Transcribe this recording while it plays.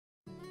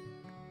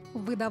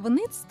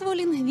Видавництво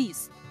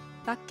 «Лінгвіст»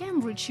 та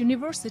Cambridge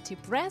University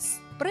Press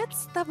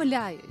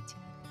представляють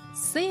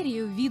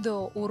серію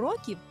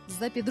відеоуроків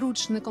за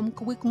підручником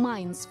Quick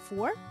Minds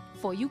 4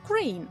 for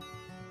Ukraine.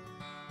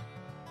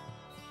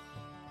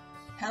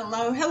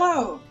 Hello,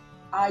 hello.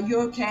 Are you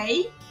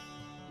okay?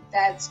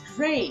 That's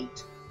great.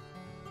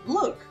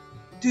 Look,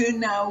 do you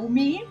know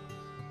me?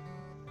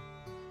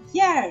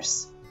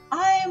 Yes,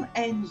 I'm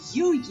a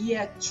New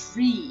Year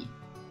tree.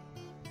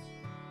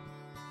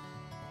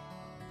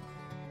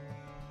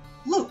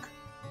 Look,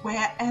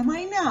 where am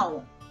I now?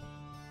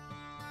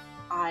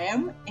 I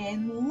am in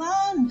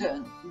London.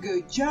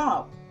 Good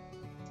job.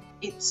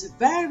 It's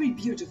very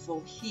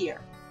beautiful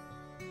here.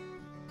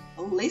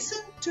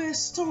 Listen to a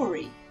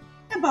story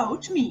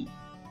about me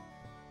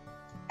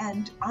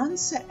and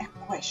answer a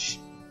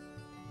question.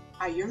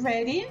 Are you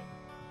ready?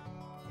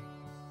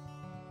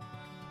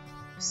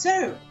 So,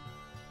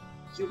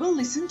 you will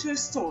listen to a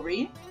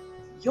story.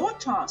 Your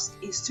task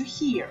is to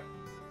hear.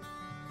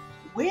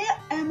 Where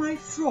am I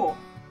from?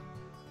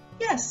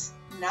 Yes,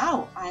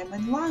 now I am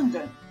in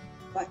London,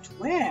 but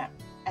where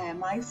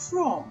am I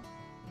from?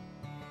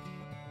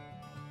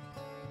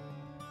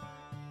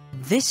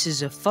 This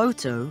is a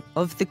photo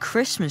of the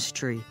Christmas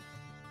tree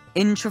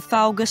in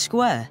Trafalgar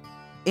Square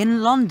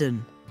in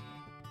London.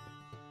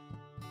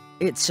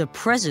 It's a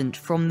present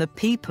from the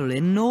people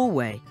in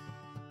Norway.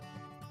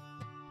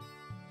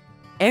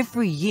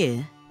 Every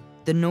year,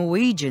 the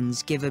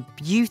Norwegians give a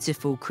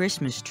beautiful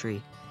Christmas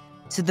tree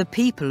to the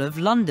people of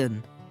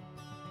London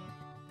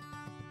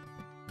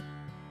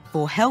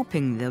for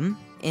helping them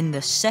in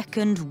the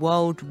Second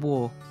World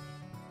War.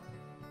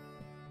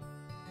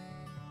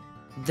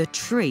 The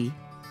tree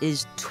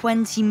is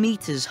 20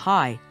 meters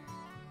high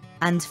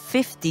and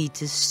 50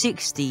 to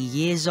 60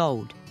 years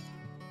old.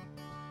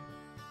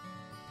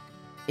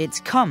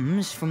 It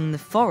comes from the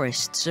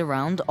forests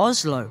around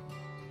Oslo.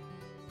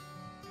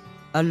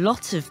 A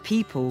lot of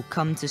people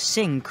come to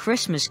sing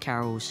Christmas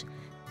carols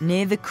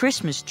near the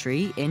Christmas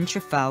tree in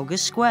Trafalgar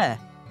Square.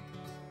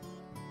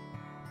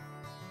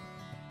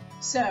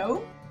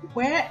 So,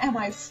 where am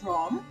I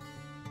from?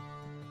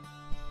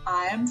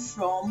 I am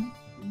from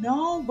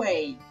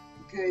Norway.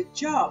 Good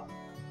job.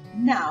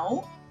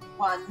 Now,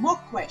 one more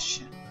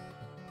question.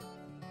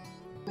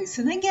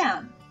 Listen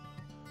again.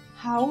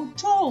 How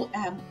tall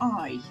am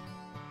I?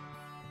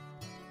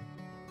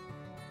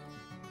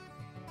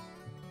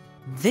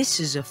 This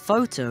is a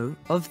photo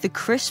of the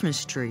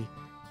Christmas tree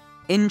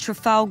in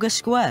Trafalgar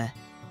Square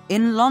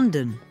in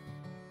London.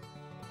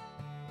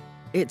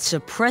 It's a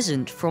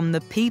present from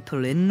the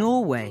people in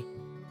Norway.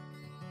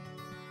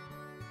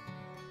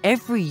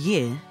 Every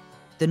year,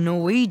 the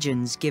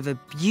Norwegians give a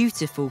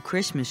beautiful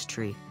Christmas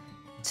tree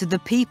to the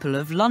people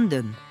of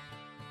London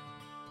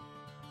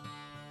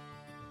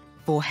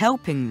for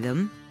helping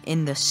them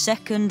in the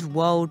Second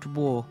World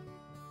War.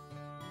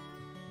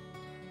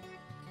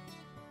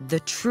 The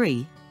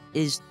tree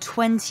is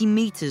 20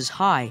 meters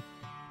high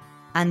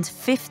and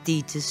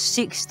 50 to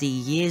 60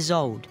 years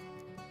old.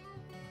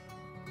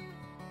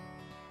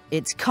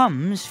 It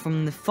comes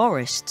from the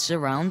forests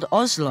around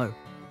Oslo.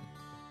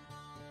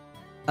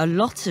 A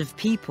lot of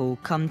people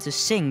come to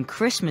sing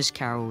Christmas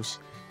carols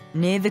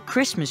near the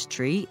Christmas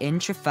tree in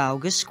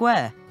Trafalgar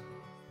Square.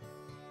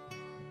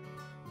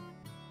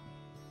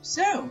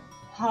 So,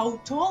 how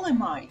tall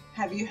am I?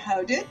 Have you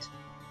heard it?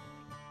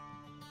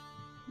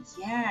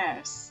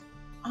 Yes,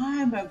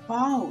 I'm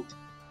about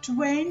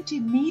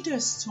 20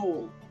 meters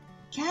tall.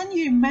 Can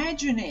you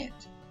imagine it?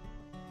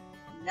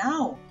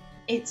 Now,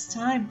 it's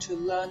time to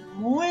learn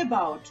more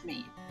about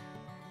me.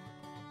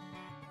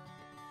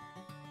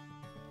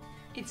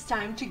 It's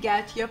time to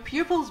get your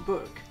pupils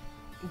book.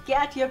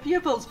 Get your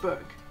pupils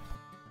book.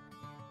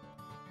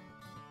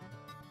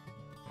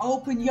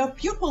 Open your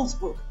pupils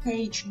book,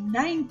 page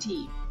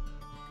 90.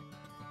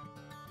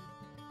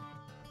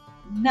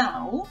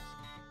 Now,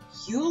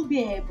 you'll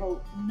be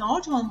able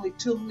not only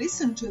to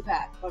listen to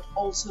that, but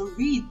also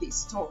read this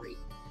story.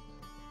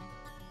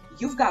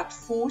 You've got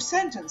 4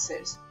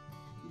 sentences.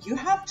 You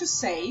have to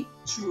say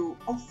true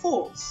or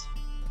false.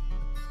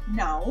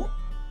 Now,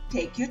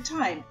 take your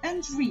time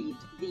and read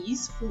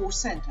these 4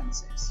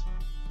 sentences.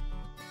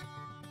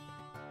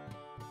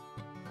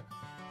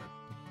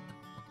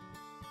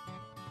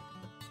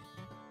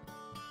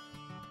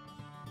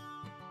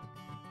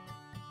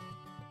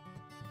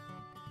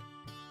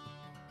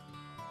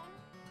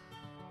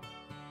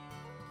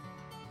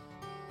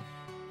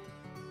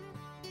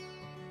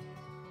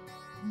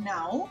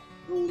 Now,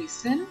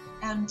 listen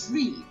and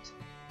read.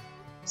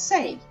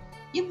 Say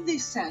if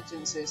these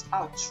sentences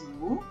are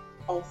true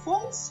or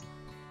false.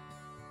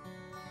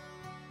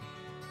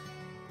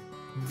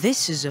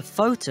 This is a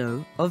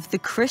photo of the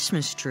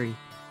Christmas tree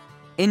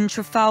in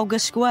Trafalgar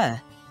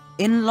Square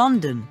in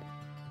London.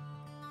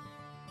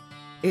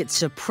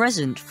 It's a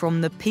present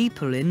from the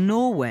people in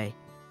Norway.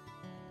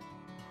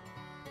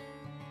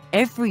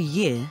 Every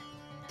year,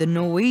 the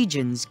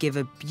Norwegians give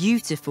a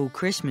beautiful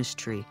Christmas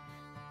tree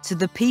to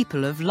the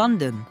people of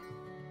London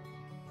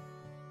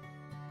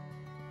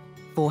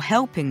for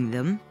helping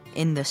them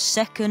in the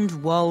Second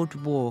World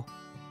War.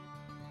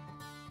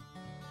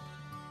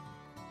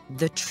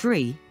 The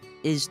tree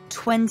is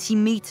 20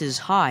 meters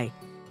high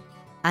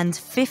and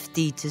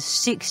 50 to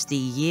 60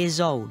 years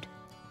old.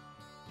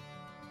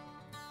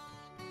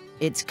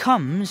 It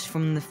comes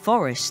from the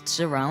forests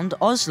around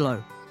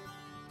Oslo.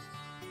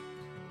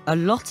 A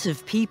lot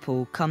of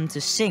people come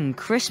to sing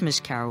Christmas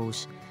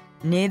carols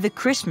near the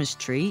Christmas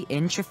tree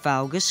in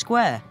Trafalgar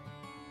Square.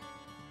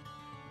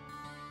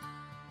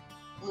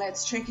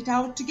 Let's check it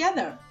out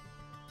together.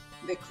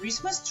 The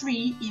Christmas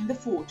tree in the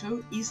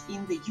photo is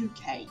in the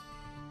UK.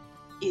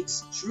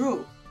 It's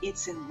true,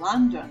 it's in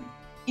London,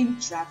 in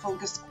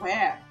Trafalgar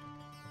Square.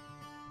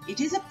 It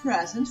is a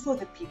present for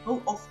the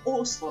people of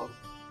Oslo.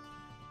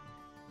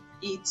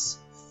 It's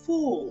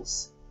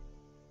false.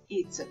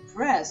 It's a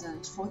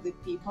present for the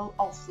people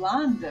of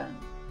London.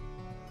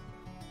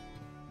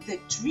 The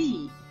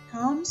tree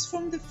comes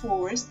from the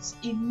forests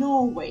in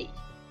Norway.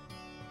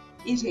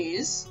 It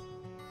is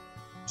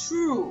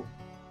true.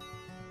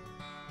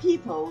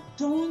 People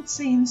don't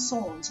sing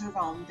songs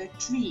around the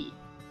tree.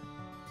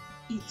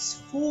 It's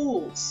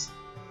false.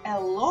 A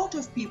lot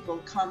of people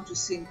come to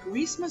sing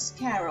Christmas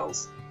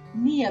carols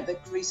near the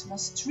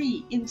Christmas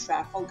tree in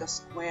Trafalgar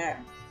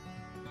Square.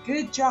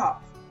 Good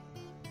job!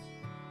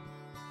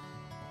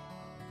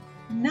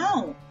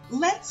 Now,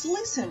 let's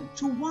listen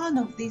to one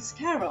of these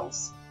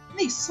carols,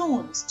 these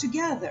songs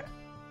together.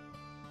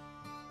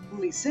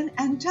 Listen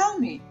and tell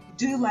me,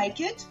 do you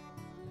like it?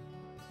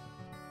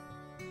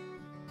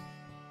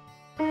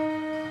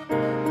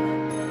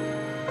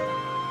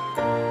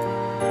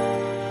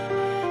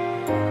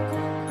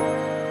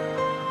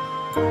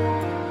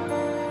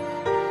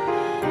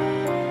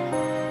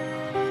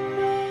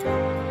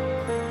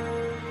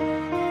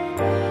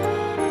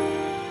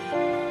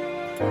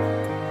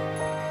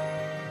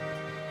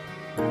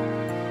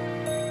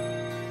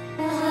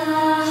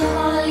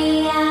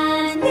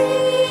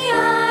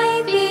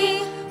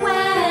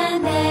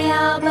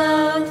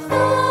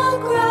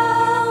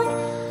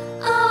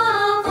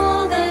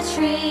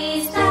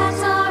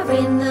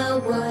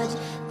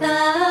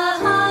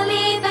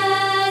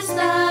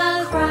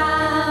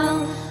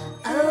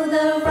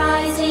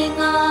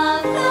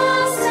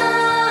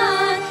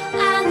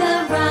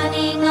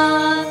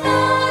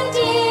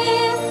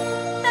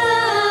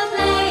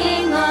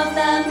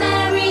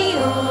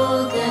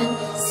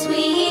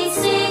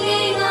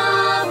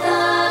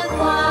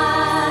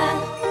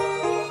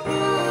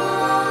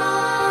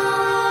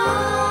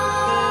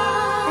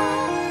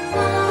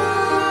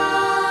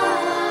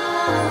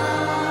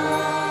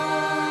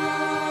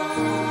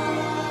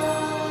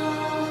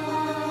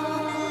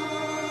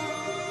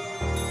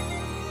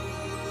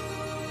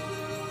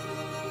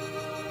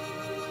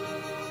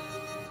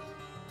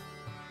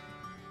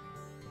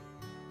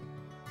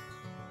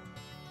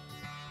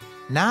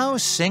 Now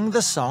sing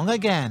the song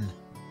again.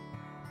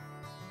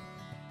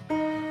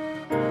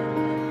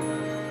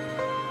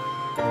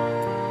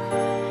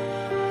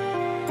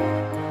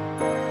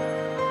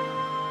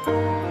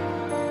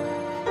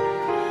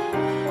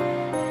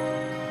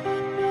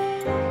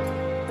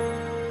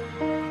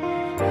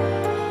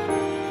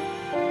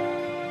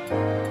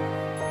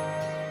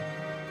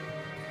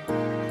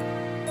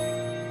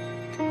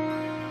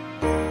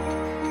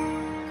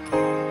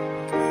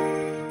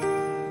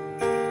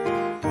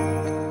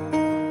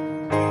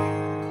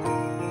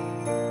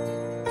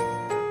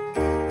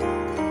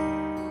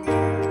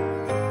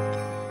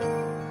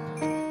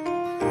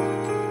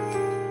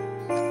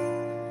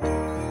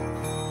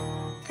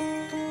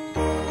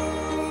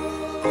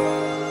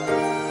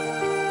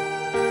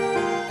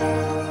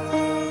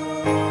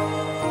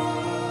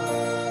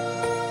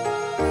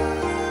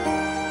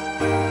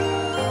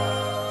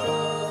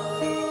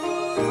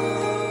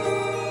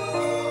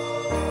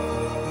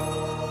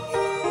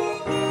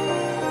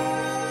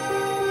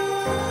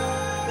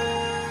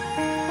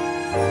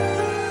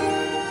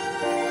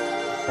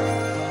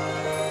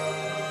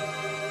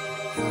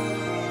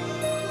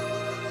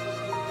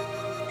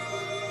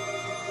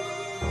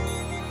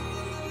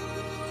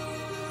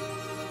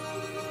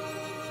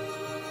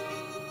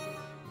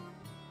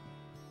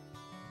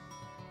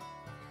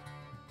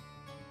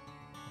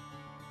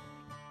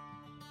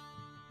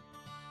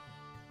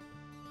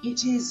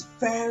 It is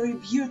very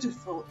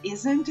beautiful,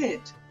 isn't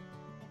it?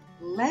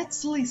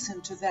 Let's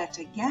listen to that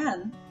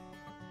again,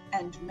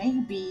 and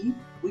maybe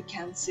we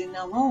can sing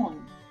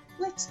along.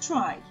 Let's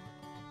try.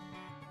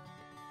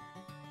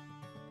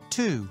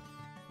 2.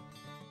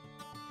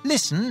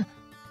 Listen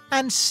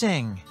and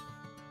sing.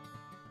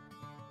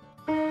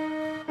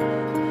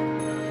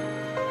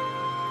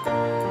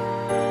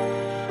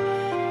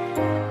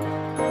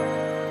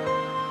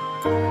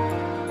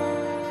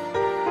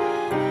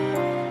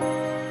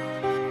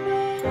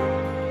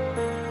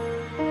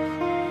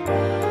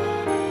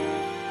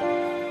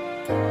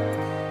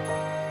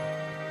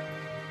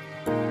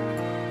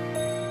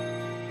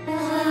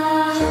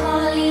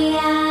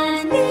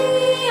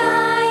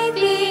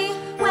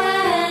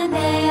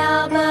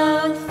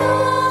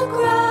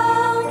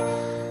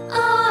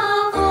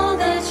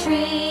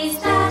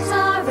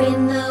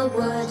 In the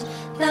wood,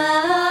 the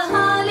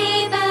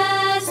holly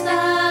bears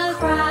the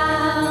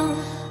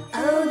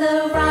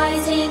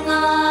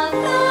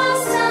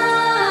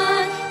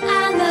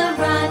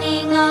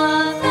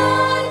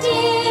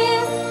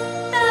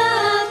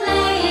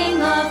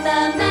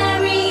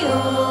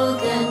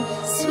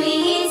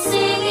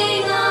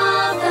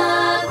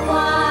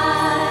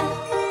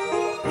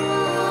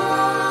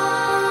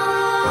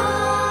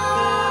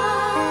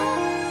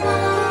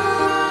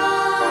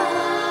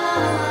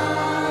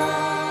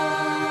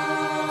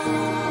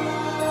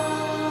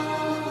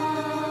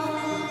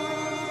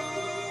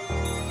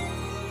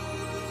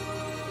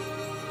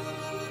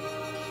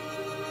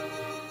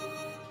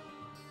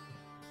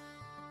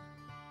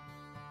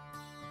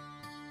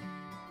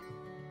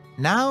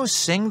Now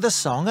sing the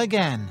song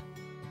again.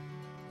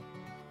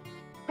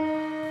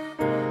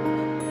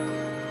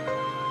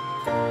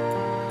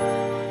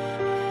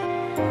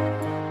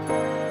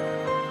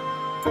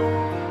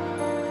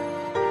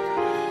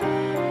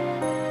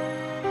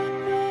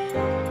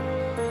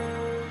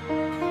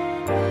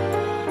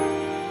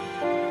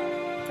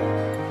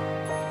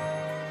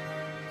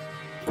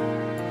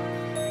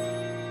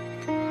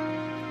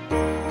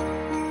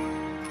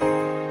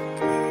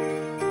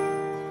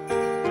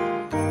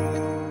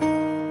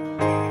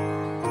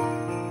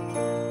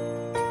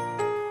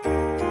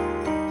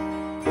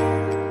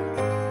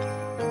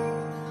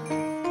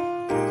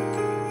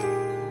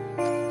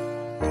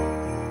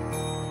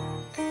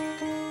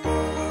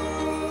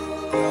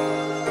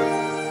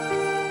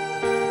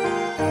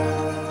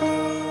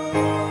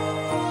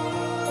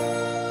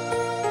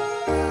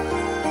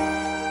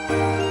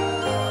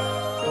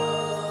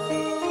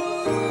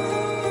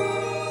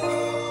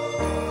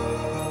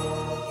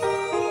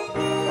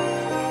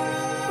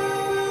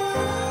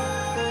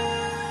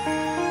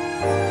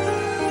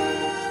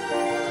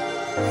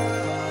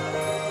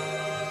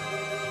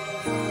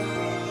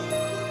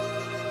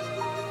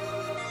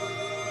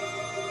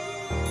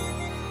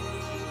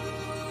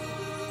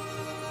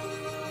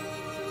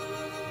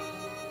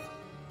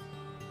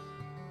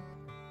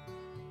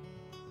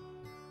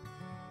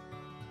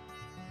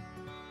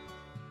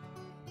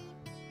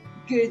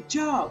 Good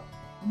job!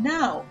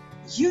 Now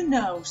you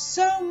know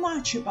so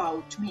much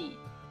about me.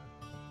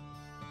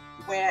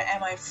 Where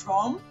am I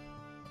from?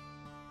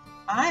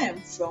 I am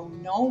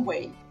from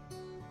Norway.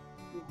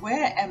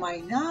 Where am I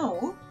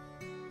now?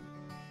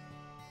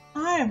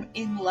 I am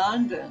in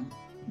London.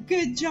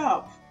 Good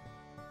job!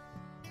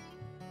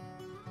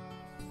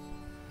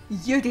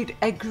 You did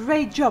a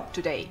great job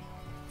today.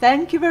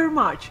 Thank you very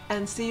much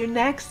and see you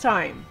next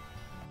time.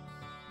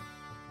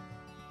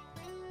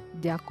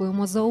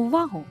 Дякуємо за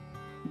увагу!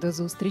 До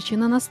зустрічі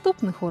на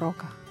наступних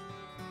уроках!